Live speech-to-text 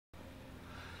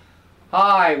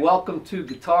Hi, welcome to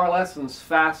Guitar Lessons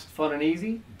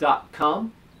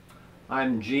FastFunandEasy.com.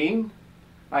 I'm Gene.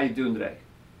 How you doing today?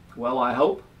 Well, I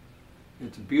hope.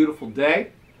 It's a beautiful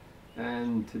day,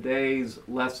 and today's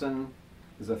lesson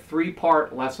is a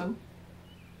three-part lesson.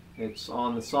 It's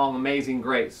on the song Amazing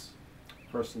Grace.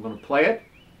 First I'm going to play it,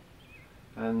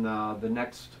 and the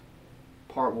next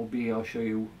part will be I'll show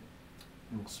you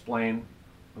and explain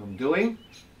what I'm doing,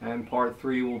 and part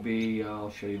 3 will be I'll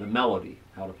show you the melody,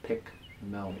 how to pick the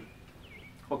melody.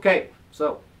 Okay,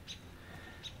 so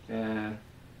let's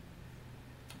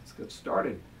get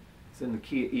started. It's in the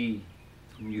key of E.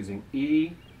 I'm using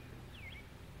E,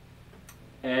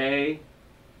 A,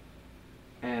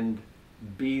 and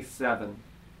B7.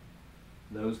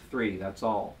 Those three, that's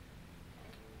all.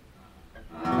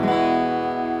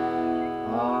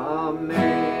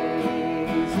 Amazing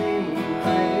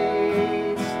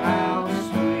grace, how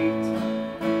sweet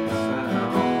the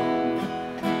sound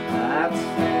that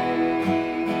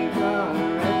saved a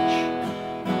wretch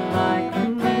like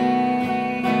me.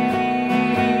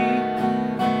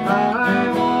 I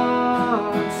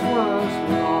once was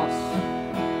lost,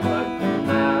 but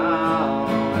now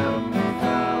am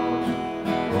found.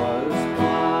 Was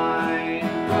blind,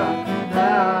 but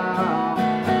now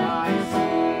I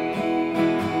see.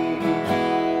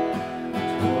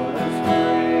 'Twas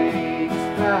grace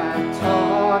that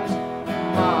taught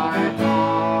my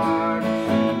heart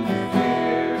to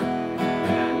fear,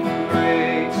 and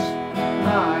grace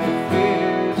my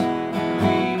fears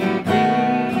relieved.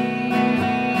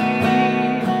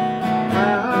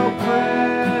 How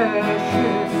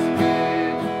precious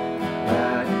did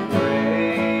that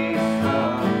grace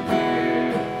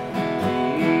appear,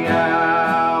 the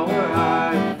hour I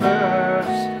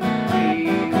first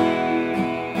believed.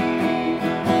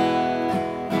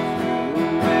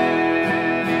 Through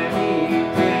many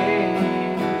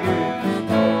dangers,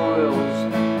 toils,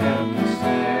 and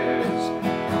snares,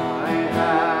 I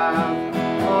have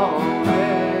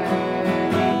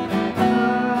already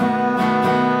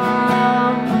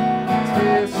come.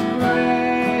 'Tis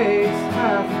grace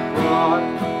hath brought